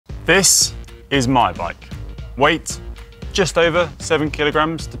This is my bike. Weight, just over 7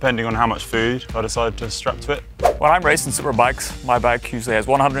 kilograms, depending on how much food I decide to strap to it. When I'm racing superbikes, my bike usually has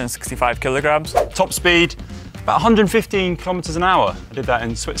 165 kilograms. Top speed, about 115 kilometers an hour. I did that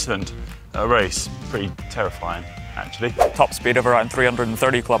in Switzerland at a race. Pretty terrifying, actually. Top speed of around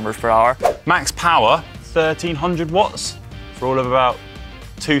 330 kilometers per hour. Max power, 1300 watts for all of about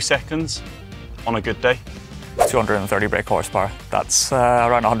 2 seconds on a good day. 230 brake horsepower. That's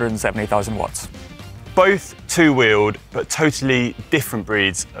around 170,000 watts. Both two-wheeled, but totally different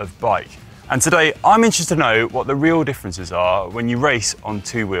breeds of bike. And today, I'm interested to know what the real differences are when you race on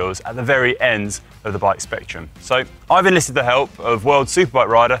two wheels at the very ends of the bike spectrum. So I've enlisted the help of World Superbike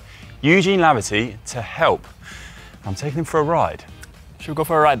rider Eugene Laverty to help. I'm taking him for a ride. Should we go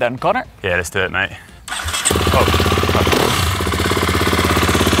for a ride then, Conor? Yeah, let's do it, mate. Oh.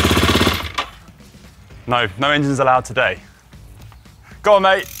 No engines allowed today. Go on,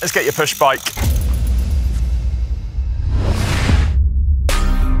 mate, let's get your push bike.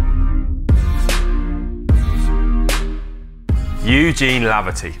 Eugene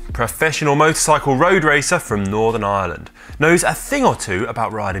Laverty, professional motorcycle road racer from Northern Ireland, knows a thing or two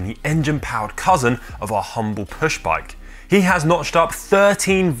about riding the engine-powered cousin of our humble push bike. He has notched up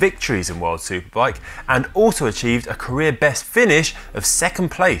 13 victories in World Superbike and also achieved a career best finish of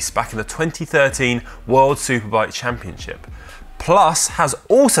 2nd place back in the 2013 World Superbike Championship. Plus has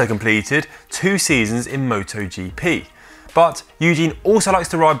also completed 2 seasons in MotoGP. But Eugene also likes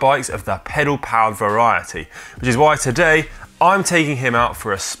to ride bikes of the pedal-powered variety, which is why today I'm taking him out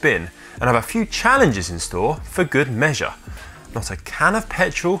for a spin and have a few challenges in store for good measure. Not a can of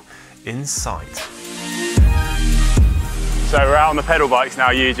petrol in sight. So we're out on the pedal bikes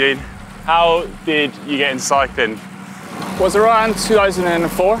now, Eugene. How did you get into cycling? It was around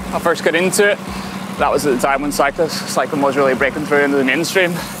 2004 I first got into it. That was at the time when cycling was really breaking through into the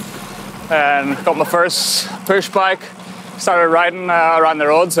mainstream. And got my first push bike, started riding around the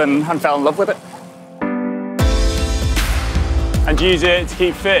roads and fell in love with it. And do you use it to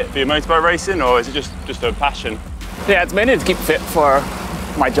keep fit for your motorbike racing, or is it just a passion? Yeah, it's mainly to keep fit for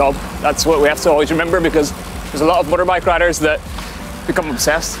my job. That's what we have to always remember, because there's a lot of motorbike riders that become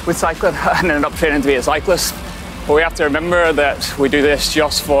obsessed with cycling and end up training to be a cyclist. But we have to remember that we do this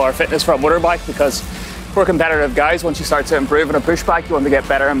just for fitness for a motorbike, because we're competitive guys. Once you start to improve on a push bike, you want to get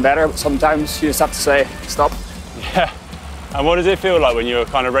better and better, but sometimes you just have to say, stop. Yeah. And what does it feel like when you're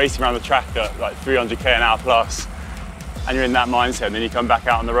kind of racing around the track at like 300k an hour plus, and you're in that mindset, and then you come back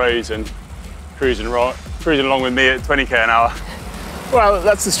out on the roads and cruising along with me at 20k an hour? Well,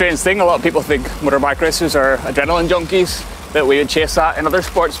 that's the strange thing. A lot of people think motorbike racers are adrenaline junkies, that we would chase that in other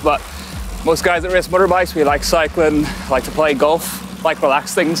sports, but most guys that race motorbikes, we like cycling, like to play golf, like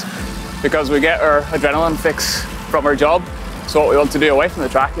relaxed things, because we get our adrenaline fix from our job. So what we want to do away from the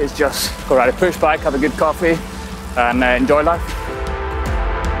track is just go ride a push bike, have a good coffee, and enjoy life.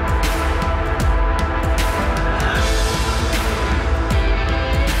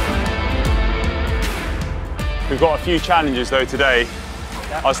 We've got a few challenges though today.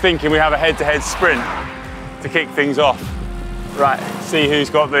 I was thinking we have a head-to-head sprint to kick things off. Right. See who's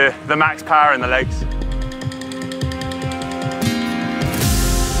got the max power in the legs.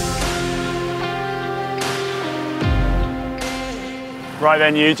 Right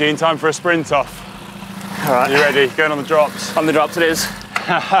then, Eugene, time for a sprint off. All right. You ready? Going on the drops? On the drops it is.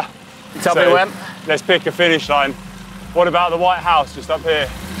 Tell me when. Let's pick a finish line. What about the White House just up here?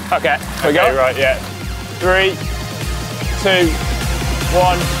 Okay, here we go. Right, yeah. 3, 2,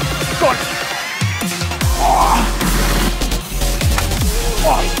 1, go on.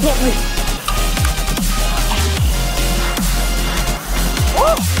 Oh, he got me.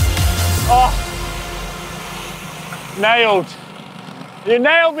 Oh. Nailed. You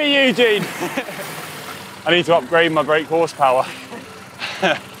nailed me, Eugene. I need to upgrade my brake horsepower.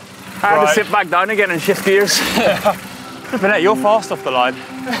 I had to sit back down again and shift gears. Flippin' you're fast off the line.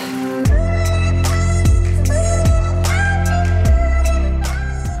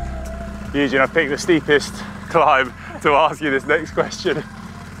 Eugene, I've picked the steepest climb to ask you this next question.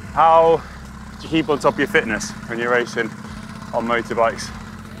 How do you keep on top of your fitness when you're racing on motorbikes?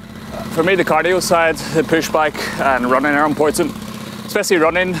 For me, the cardio side, the push bike and running are important. Especially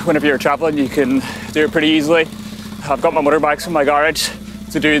running, whenever you're traveling, you can do it pretty easily. I've got my motorbikes in my garage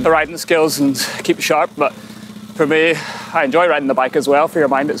to do the riding skills and keep it sharp, but for me, I enjoy riding the bike as well. For your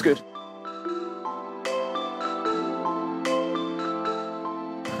mind, it's good.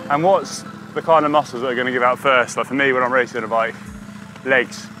 And what's the kind of muscles that are going to give out first? Like for me, when I'm racing a bike,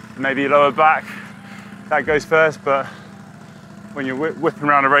 legs, maybe lower back, that goes first, but when you're whipping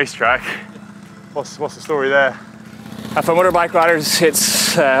around a racetrack, what's the story there? For motorbike riders, it's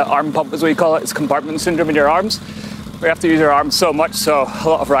this arm pump, as we call it. It's compartment syndrome in your arms. We have to use our arms so much, so a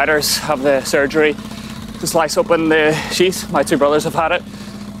lot of riders have the surgery to slice open the sheath. My two brothers have had it.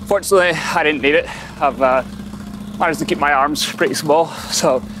 Fortunately, I didn't need it. I've managed to keep my arms pretty small,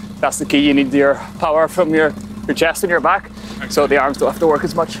 so that's the key. You need your power from your chest and your back, so the arms don't have to work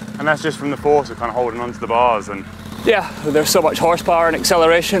as much. And that's just from the force of kind of holding onto the bars and... Yeah, there's so much horsepower and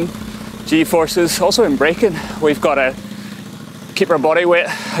acceleration, G-forces. Also in braking, we've got to keep our body weight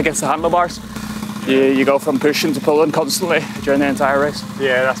against the handlebars. You go from pushing to pulling constantly during the entire race.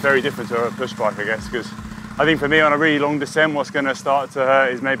 Yeah, that's very different to a push bike, I guess, because I think for me on a really long descent, what's going to start to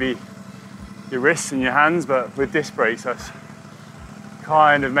hurt is maybe your wrists and your hands, but with disc brakes, that's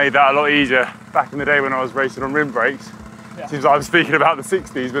kind of made that a lot easier. Back in the day when I was racing on rim brakes, seems like I'm speaking about the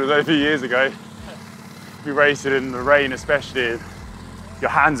 60s, but it was only a few years ago. Be racing in the rain especially,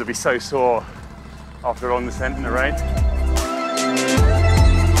 your hands will be so sore after a long descent in the rain.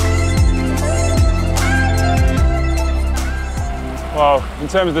 Well, in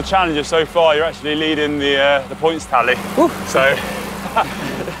terms of the challenges so far, you're actually leading the points tally. Woo. So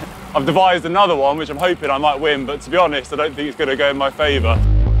I've devised another one, which I'm hoping I might win, but to be honest, I don't think it's going to go in my favour.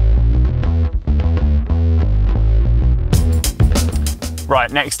 Right,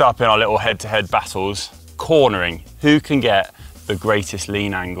 next up in our little head-to-head battles, cornering. Who can get the greatest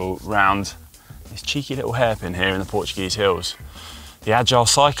lean angle round this cheeky little hairpin here in the Portuguese hills? The agile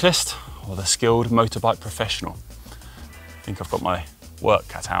cyclist or the skilled motorbike professional? I think I've got my work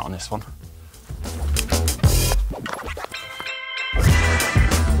cut out on this one.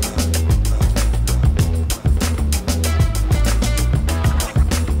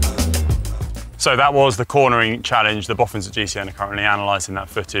 So that was the cornering challenge. The boffins at GCN are currently analysing that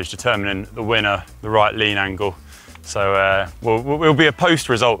footage, determining the winner, the right lean angle. So we'll be a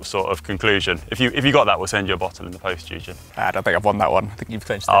post-result sort of conclusion. If you got that, we'll send you a bottle in the post, Eugene. I don't think I've won that one. I think you've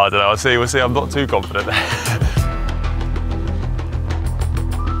clinched it. Oh, I don't know. We'll see. I'm not too confident.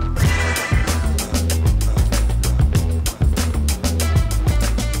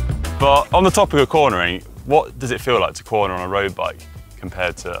 But on the topic of cornering, what does it feel like to corner on a road bike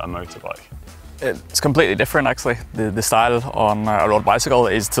compared to a motorbike? It's completely different, actually. The style on a road bicycle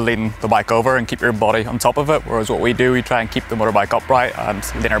is to lean the bike over and keep your body on top of it, whereas what we do, we try and keep the motorbike upright and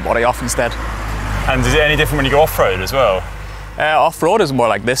lean our body off instead. And is it any different when you go off-road as well? Off-road is more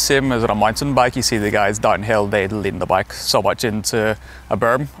like this, same as on a mountain bike. You see the guys downhill, they lean the bike so much into a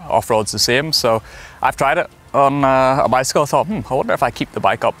berm. Off-road's the same, so I've tried it on a bicycle. I thought, I wonder if I keep the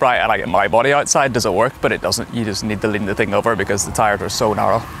bike upright and I get my body outside, does it work? But it doesn't. You just need to lean the thing over because the tyres are so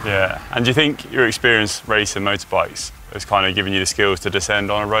narrow. Yeah. And do you think your experience racing motorbikes has kind of given you the skills to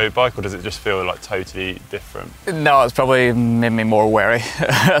descend on a road bike, or does it just feel like totally different? No, it's probably made me more wary,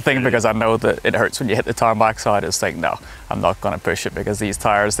 I think, because I know that it hurts when you hit the tarmac, so I just think, no, I'm not going to push it, because these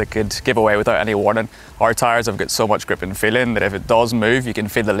tyres, they could give away without any warning. Our tyres have got so much grip and feeling that if it does move, you can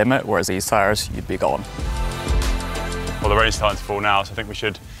feel the limit, whereas these tyres, you'd be gone. Well, the rain's starting to fall now, so I think we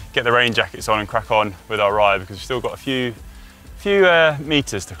should get the rain jackets on and crack on with our ride, because we've still got a few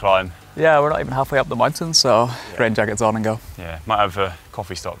metres to climb. Yeah, we're not even halfway up the mountain, so rain jackets on and go. Yeah, might have a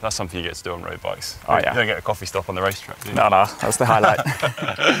coffee stop. That's something you get to do on road bikes. Oh, yeah. You don't get a coffee stop on the racetrack, do you? No, that's the highlight.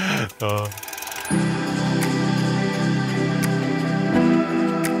 Oh.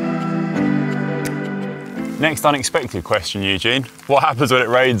 Next unexpected question, Eugene. What happens when it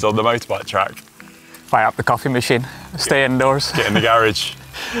rains on the motorbike track? Fire up the coffee machine, stay indoors. Get in the garage.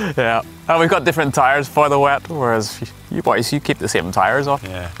 Yeah, and we've got different tyres for the wet, whereas you boys, you keep the same tyres on.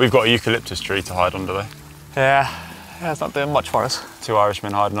 Yeah, we've got a eucalyptus tree to hide under there. Yeah, it's not doing much for us. Two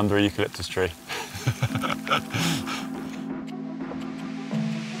Irishmen hiding under a eucalyptus tree.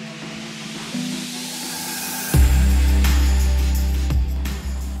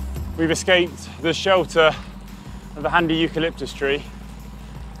 We've escaped the shelter of the handy eucalyptus tree.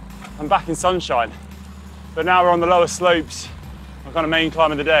 I'm back in sunshine, but now we're on the lower slopes, our kind of main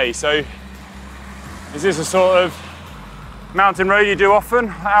climb of the day. So, is this a sort of mountain road you do often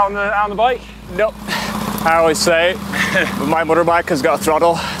out on the bike? Nope. I always say my motorbike has got a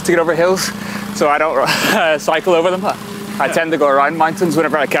throttle to get over hills, so I don't cycle over them. I tend to go around mountains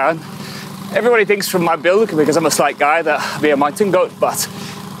whenever I can. Everybody thinks from my build, because I'm a slight guy, that I'll be a mountain goat, but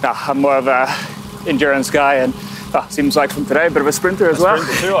no, I'm more of a endurance guy, and seems like from today, a bit of a sprinter as well.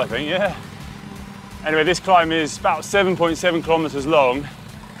 Sprinter too, I think, yeah. Anyway, this climb is about 7.7 kilometres long,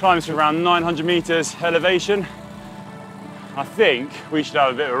 climbs to around 900 metres elevation. I think we should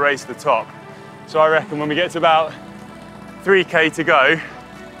have a bit of a race to the top. So I reckon when we get to about 3K to go,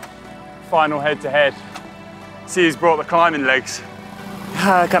 final head-to-head, see who's brought the climbing legs.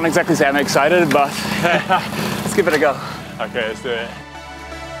 I can't exactly say I'm excited, but let's give it a go. Okay, let's do it.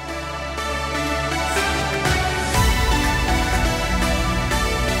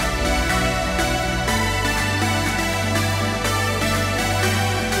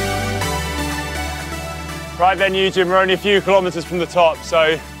 Right then, Eugene, we're only a few kilometres from the top, so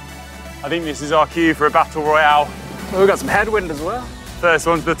I think this is our cue for a battle royale. Oh, we've got some headwind as well. First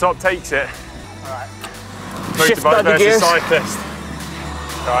one to the top takes it. All right. Motorbike versus cyclist.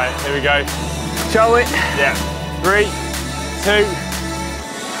 All right, here we go. Shall we? Yeah. 3, 2,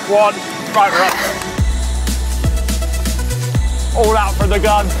 1. Right, we're up. All out for the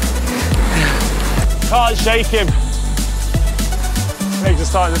gun. Can't shake him. Legs are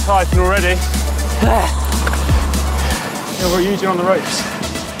starting to tighten already. Yeah, we're Eugene on the ropes.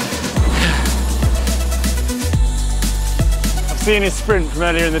 I've seen his sprint from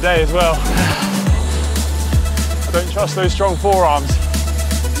earlier in the day as well. I don't trust those strong forearms.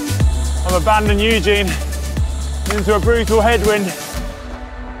 I've abandoned Eugene into a brutal headwind.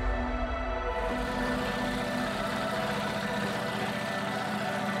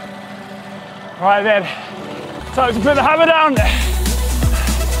 Right then, time to put the hammer down.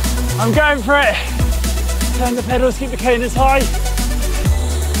 I'm going for it. Turn the pedals, keep the caners high.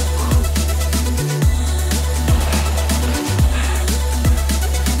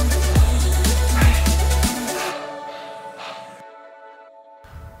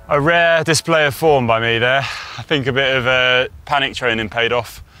 A rare display of form by me there. I think a bit of panic training paid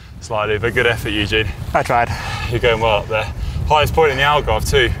off slightly, but good effort, Eugene. I tried. You're going well up there. Highest point in the Algarve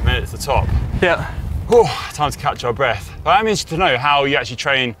too, made it to the top. Yeah. Whew, time to catch our breath. But I'm interested to know how you actually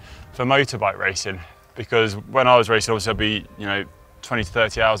train for motorbike racing, because when I was racing, obviously I'd be, 20 to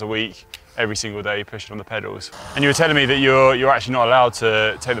 30 hours a week, every single day pushing on the pedals. And you were telling me that you're actually not allowed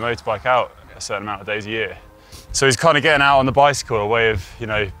to take the motorbike out a certain amount of days a year. So it's kind of getting out on the bicycle a way of,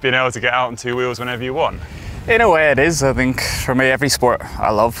 being able to get out on two wheels whenever you want. In a way it is. I think for me, every sport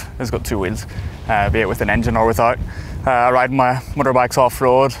I love has got two wheels, be it with an engine or without. I ride my motorbikes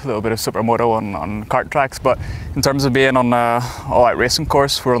off-road, a little bit of supermoto on kart tracks, but in terms of being on an all-out racing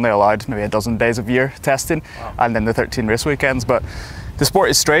course, we're only allowed maybe a dozen days of year testing, and then the 13 race weekends. But the sport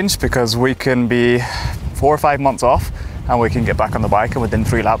is strange because we can be 4 or 5 months off and we can get back on the bike, and within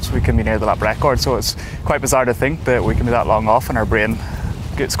 3 laps we can be near the lap record. So it's quite bizarre to think that we can be that long off and our brain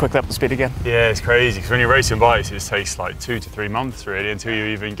gets quickly up to speed again. Yeah, it's crazy, because when you're racing bikes it just takes like 2 to 3 months really until you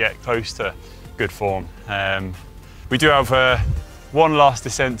even get close to good form. We do have one last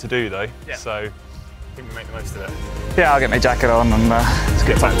descent to do though, so I think we make the most of it. Yeah, I'll get my jacket on and let's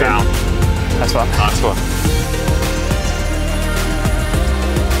get back down. That's fun. Nice one.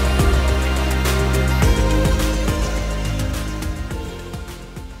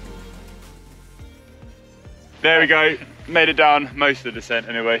 There we go, made it down most of the descent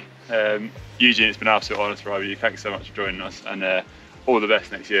anyway. Eugene, it's been an absolute honour to ride with you. Thanks so much for joining us, and all the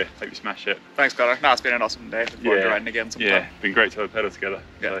best next year. Hope you smash it. Thanks, Conor. No, it's been an awesome day. Look forward to riding again sometime. Yeah, been great to have a pedal together.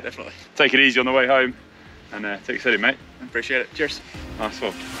 Yeah, so definitely. Take it easy on the way home, and take it steady, mate. Appreciate it. Cheers. Nice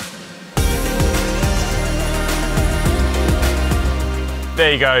one.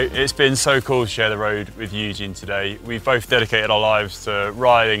 There you go. It's been so cool to share the road with Eugene today. We've both dedicated our lives to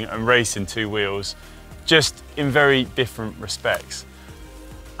riding and racing two wheels, just in very different respects.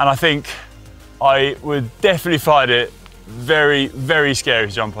 And I think I would definitely find it very, very scary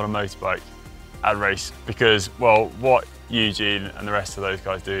to jump on a motorbike at a race, because, well, what Eugene and the rest of those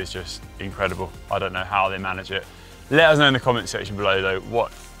guys do is just incredible. I don't know how they manage it. Let us know in the comment section below though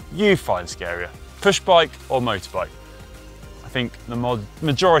what you find scarier, push bike or motorbike. I think the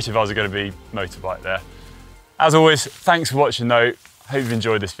majority of us are going to be motorbike there. As always, thanks for watching though. Hope you've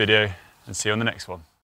enjoyed this video, and see you on the next one.